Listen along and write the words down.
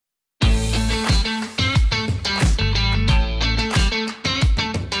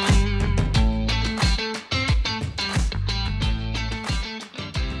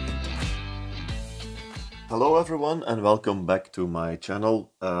Hello everyone and welcome back to my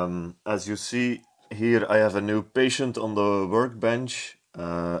channel. As you see here, I have a new patient on the workbench.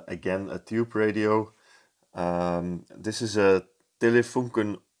 Again, a tube radio. This is a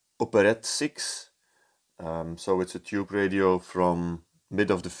Telefunken Operette 6. So it's a tube radio from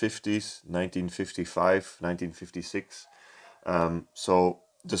mid of the 50s, 1955, 1956. So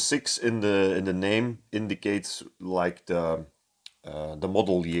the 6 in the name indicates like the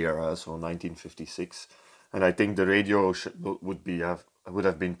model year, so 1956. And I think the radio would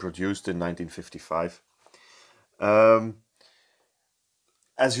have been produced in 1955.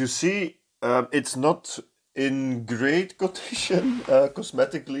 As you see, it's not in great condition.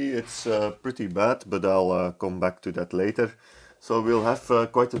 Cosmetically, it's pretty bad, but I'll come back to that later. So we'll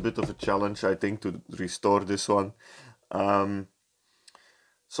have quite a bit of a challenge, I think, to restore this one.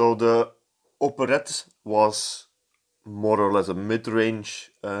 So the Operette was more or less a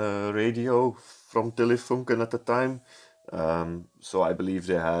mid-range radio from Telefunken at the time. So I believe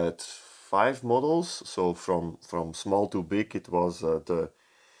they had 5 models. So from small to big, it was the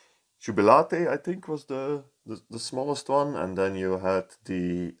Jubilate, I think, was the smallest one, and then you had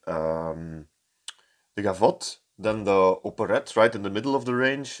the Gavotte, then the Operette right in the middle of the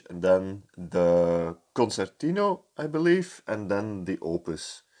range, and then the Concertino, I believe, and then the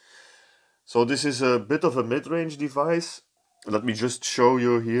Opus. So this is a bit of a mid-range device. Let me just show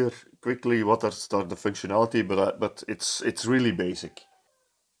you here quickly what are the functionality, but it's really basic.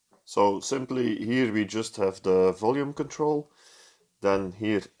 So simply here we just have the volume control. Then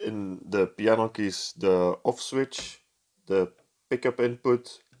here in the piano keys, the off switch, the pickup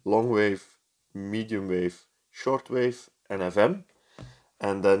input, long wave, medium wave, short wave, and FM.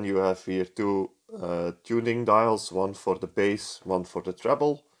 And then you have here 2 tuning dials, one for the bass, one for the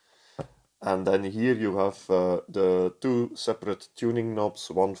treble. And then here you have the 2 separate tuning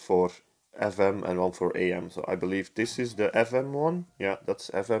knobs, one for FM and one for AM. So I believe this is the FM one. Yeah, that's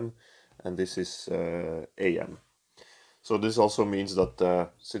FM. And this is AM. So this also means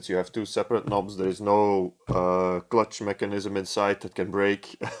that since you have 2 separate knobs, there is no clutch mechanism inside that can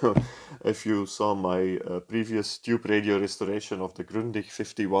break. If you saw my previous tube radio restoration of the Grundig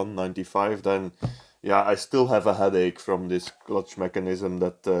 5195, then yeah, I still have a headache from this clutch mechanism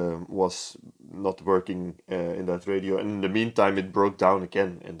that was not working in that radio. And in the meantime, it broke down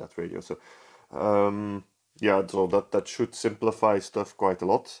again in that radio. So yeah, so that should simplify stuff quite a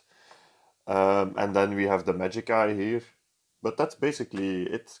lot. And then we have the Magic Eye here, but that's basically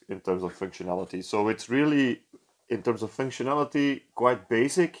it in terms of functionality. So it's really, in terms of functionality, quite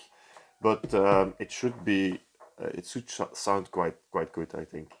basic, but it should sound quite good, I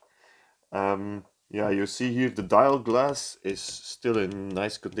think. Yeah, you see here the dial glass is still in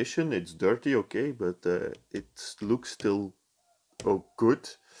nice condition. It's dirty, okay, but it looks still good.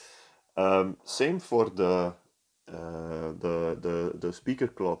 Same for the speaker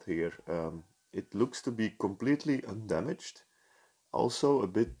cloth here. It looks to be completely undamaged, also a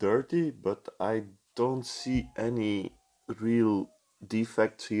bit dirty, but I don't see any real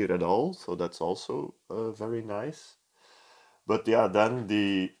defects here at all, so that's also very nice. But yeah, then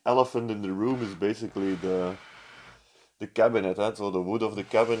the elephant in the room is basically the cabinet, so the wood of the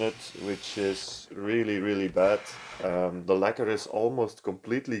cabinet, which is really bad. The lacquer is almost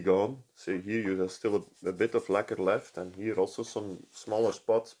completely gone. See here you have still a bit of lacquer left, and here also some smaller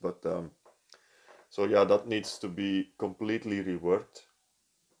spots, but so yeah, that needs to be completely reworked.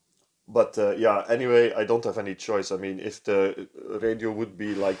 But yeah, anyway, I don't have any choice. I mean, if the radio would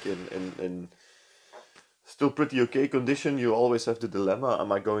be like in still pretty okay condition, you always have the dilemma: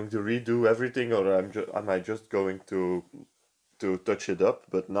 am I going to redo everything, or am I just going to touch it up?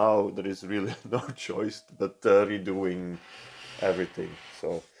 But now there is really no choice but redoing everything.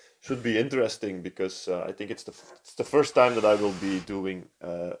 So should be interesting, because I think it's the first time that I will be doing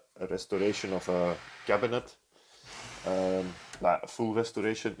a restoration of a cabinet. A full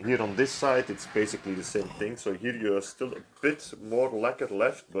restoration. Here on this side it's basically the same thing, so here you have still a bit more lacquer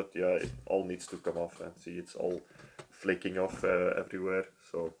left, but yeah, it all needs to come off, and see it's all flaking off everywhere.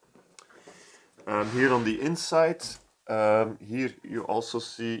 So here on the inside, here you also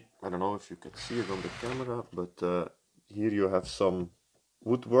see, I don't know if you can see it on the camera, but here you have some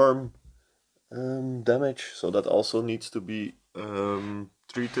woodworm damage, so that also needs to be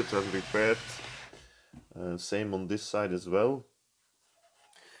treated and repaired. Same on this side as well.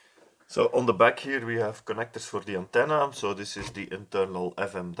 So on the back here we have connectors for the antenna. So this is the internal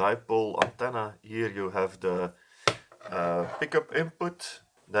FM dipole antenna. Here you have the pickup input.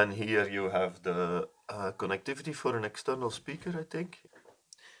 Then here you have the connectivity for an external speaker, I think.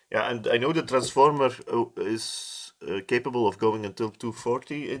 Yeah, and I know the transformer is capable of going until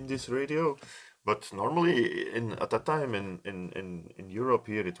 240 in this radio, But normally at that time in Europe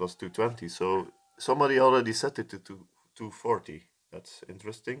here it was 220, so somebody already set it to 240. That's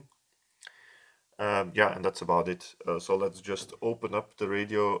interesting. Yeah, and that's about it. So let's just open up the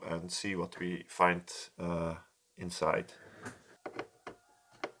radio and see what we find inside.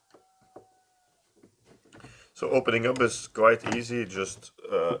 So opening up is quite easy, just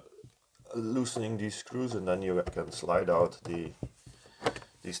loosening these screws, and then you can slide out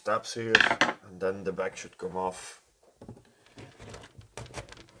these tabs here, and then the back should come off.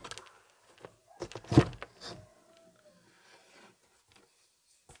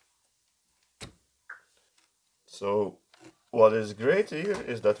 So what is great here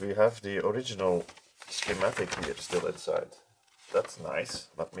is that we have the original schematic here still inside. That's nice.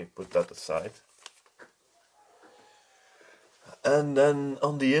 Let me put that aside. And then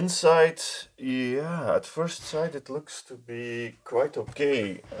on the inside, yeah, at first sight it looks to be quite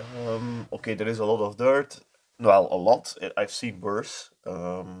okay. Okay, there is a lot of dirt. Well, a lot. I've seen worse.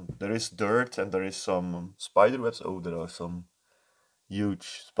 There is dirt and there is some spider webs. Oh, there are some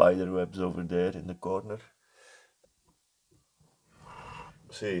huge spider webs over there in the corner.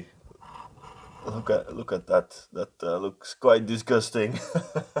 See, look at that. That looks quite disgusting.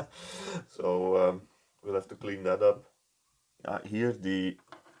 So we'll have to clean that up. Here the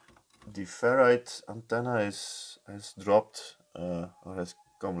ferrite antenna has dropped or has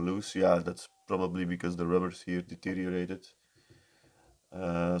come loose. Yeah, that's probably because the rubbers here deteriorated.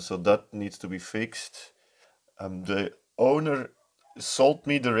 So that needs to be fixed. The owner sold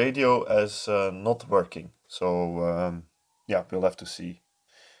me the radio as not working. So yeah, we'll have to see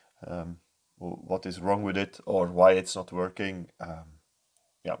what is wrong with it or why it's not working.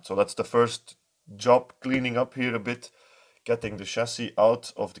 Yeah, so that's the first job, cleaning up here a bit, getting the chassis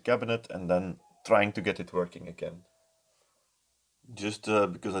out of the cabinet and then trying to get it working again. Just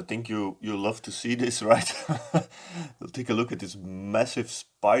because I think you love to see this, right? We'll take a look at this massive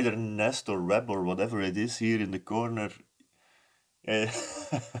spider nest or web or whatever it is here in the corner.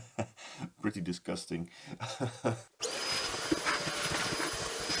 Pretty disgusting.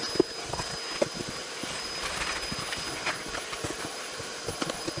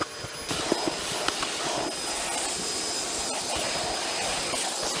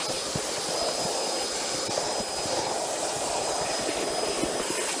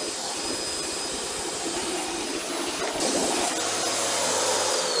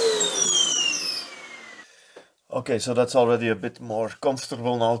 Okay, so that's already a bit more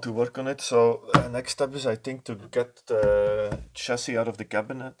comfortable now to work on it. So next step is, I think, to get the chassis out of the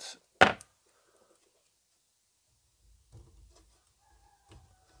cabinet.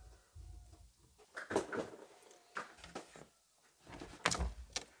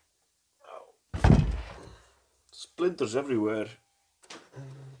 Splinters everywhere.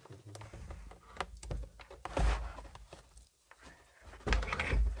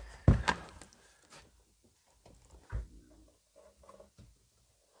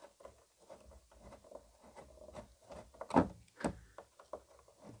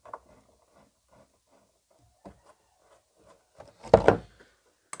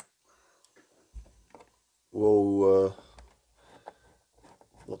 Whoa,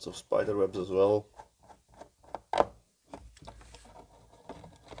 lots of spider webs as well.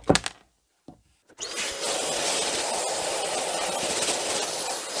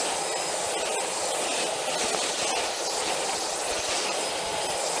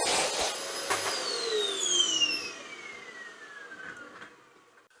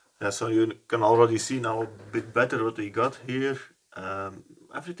 Yeah, so you can already see now a bit better what we got here.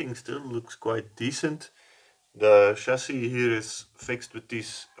 Everything still looks quite decent. The chassis here is fixed with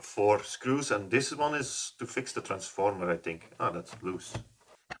these 4 screws, and this one is to fix the transformer, I think. Ah, that's loose.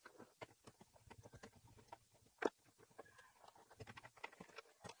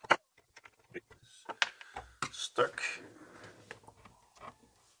 It's stuck.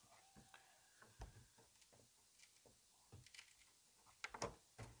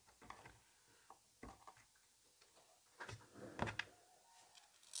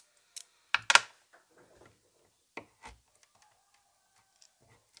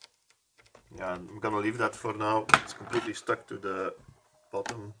 Yeah, I'm gonna leave that for now. It's completely stuck to the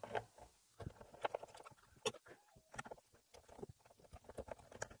bottom.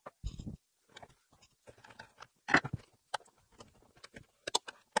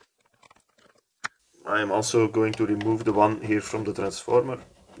 I am also going to remove the one here from the transformer.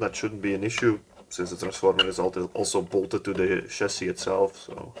 That shouldn't be an issue, since the transformer is also bolted to the chassis itself.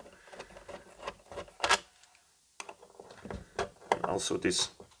 So, and also this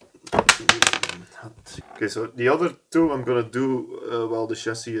Okay, so the other two I'm gonna do while the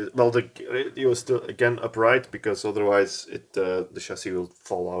chassis is, well, the radio is still again upright, because otherwise the chassis will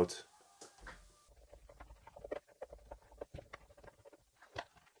fall out.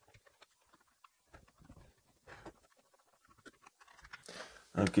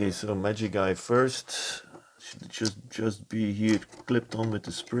 Okay, so Magic Eye first. Should just be here clipped on with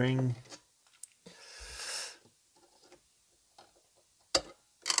the spring.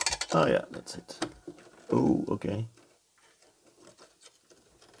 Oh yeah, that's it. Oh, okay.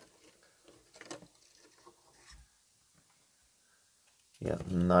 Yeah,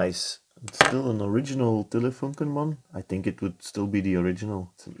 nice. It's still an original Telefunken one. I think it would still be the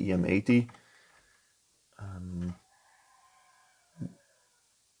original. It's an EM80.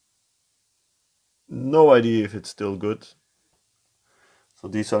 No idea if it's still good. So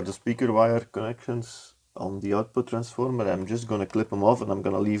these are the speaker wire connections on the output transformer. I'm just gonna clip them off, and I'm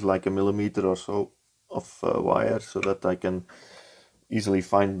gonna leave like a millimeter or so of wire so that I can easily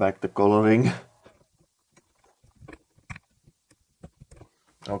find back the coloring.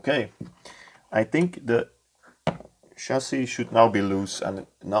 Okay, I think the chassis should now be loose, and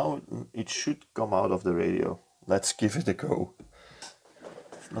now it should come out of the radio. Let's give it a go.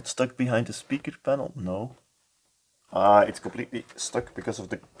 Not stuck behind the speaker panel? No. Ah, it's completely stuck because of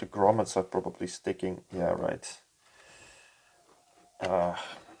the grommets are probably sticking. Yeah, right.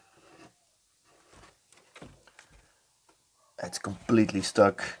 It's completely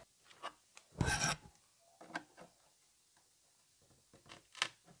stuck.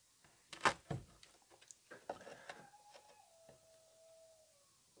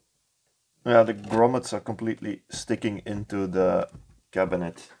 Yeah, the grommets are completely sticking into the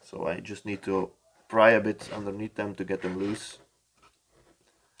cabinet, so I just need to pry a bit underneath them to get them loose.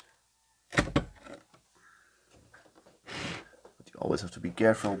 But you always have to be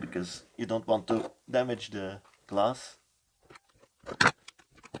careful because you don't want to damage the glass.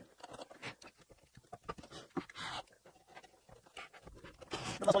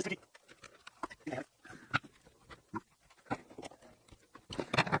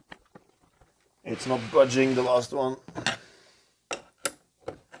 It's not budging, the last one.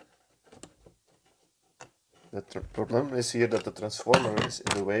 The problem is here that the transformer is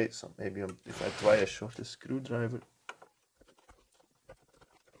in the way, so maybe if I try a shorter screwdriver.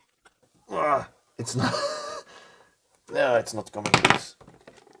 Ah, it's not. Yeah, it's not coming loose.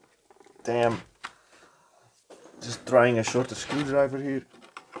 Damn. Just trying a shorter screwdriver here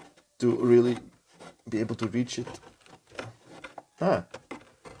to really be able to reach it. Ah,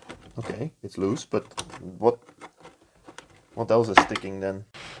 okay, it's loose, but what else is sticking then?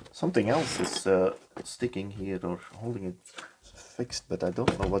 Something else is sticking here or holding it fixed, but I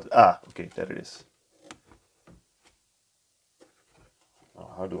don't know what. Ah, okay, there it is. Oh,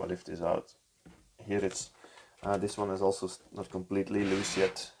 how do I lift this out? Here it's. This one is also not completely loose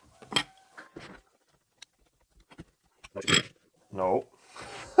yet. No.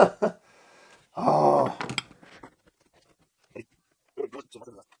 Oh.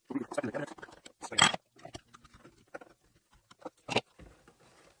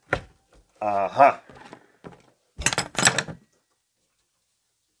 Aha.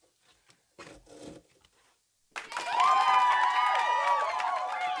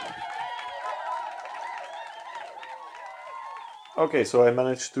 Okay, so I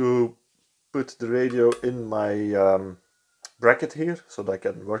managed to put the radio in my bracket here so that I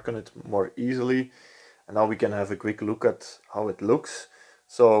can work on it more easily. And now we can have a quick look at how it looks.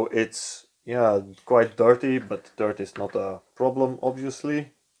 So it's, yeah, quite dirty, but dirt is not a problem,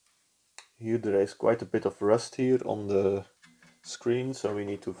 obviously. Here there is quite a bit of rust here on the screen, so we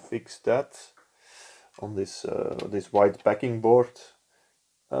need to fix that on this this white backing board.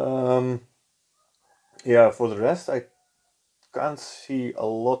 Yeah, for the rest I can't see a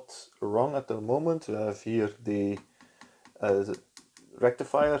lot wrong at the moment. We have here the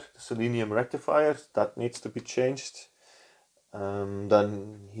rectifier, the selenium rectifier, that needs to be changed.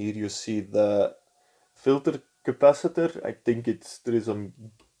 Then here you see the filter capacitor. I think there is some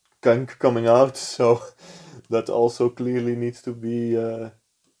gunk coming out, so that also clearly needs to be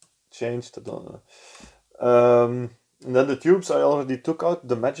changed. I don't know. And then the tubes I already took out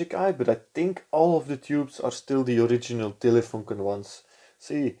the Magic Eye, but I think all of the tubes are still the original Telefunken ones.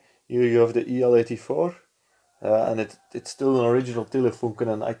 See, here you have the EL84, and it's still an original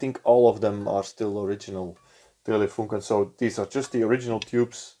Telefunken, and I think all of them are still original Telefunken. So these are just the original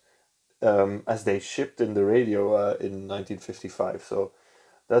tubes as they shipped in the radio in 1955. So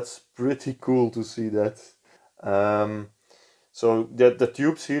that's pretty cool to see that. So the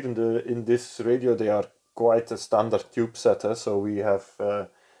tubes here in this radio, they are quite a standard tube set. So we have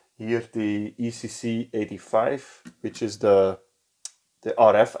here the ECC85, which is the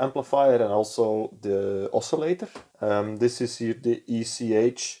RF amplifier and also the oscillator. This is here the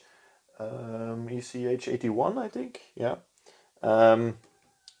ECH81, I think. Yeah,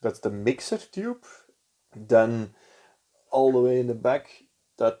 that's the mixer tube. Then all the way in the back,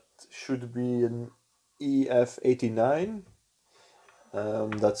 that should be an EF89.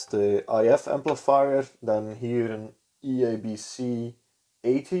 That's the IF amplifier. Then here an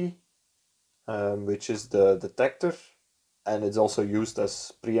EABC80, which is the detector, and it's also used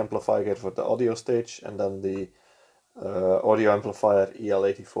as preamplifier for the audio stage, and then the audio amplifier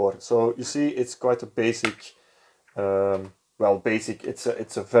EL84. So you see, it's quite a basic, well, basic, it's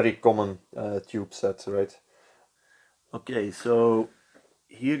a very common tube set, right? Okay, so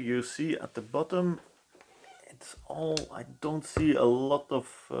here you see at the bottom, it's all, I don't see a lot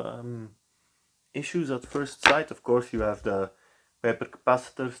of issues at first sight. Of course, you have the paper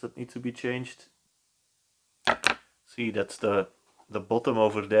capacitors that need to be changed. See, that's the bottom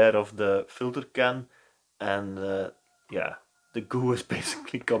over there of the filter can, and yeah, the goo is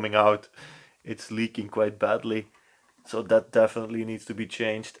basically coming out. It's leaking quite badly, so that definitely needs to be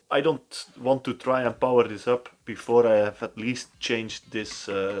changed. I don't want to try and power this up before I have at least changed this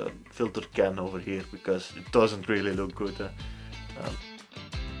filter can over here, because it doesn't really look good.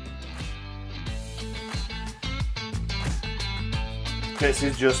 This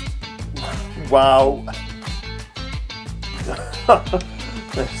is just, wow.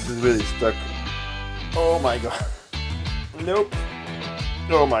 This is really stuck. Oh my god. Nope.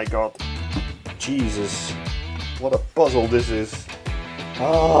 Oh my god. Jesus. What a puzzle this is.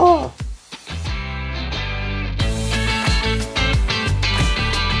 Ah.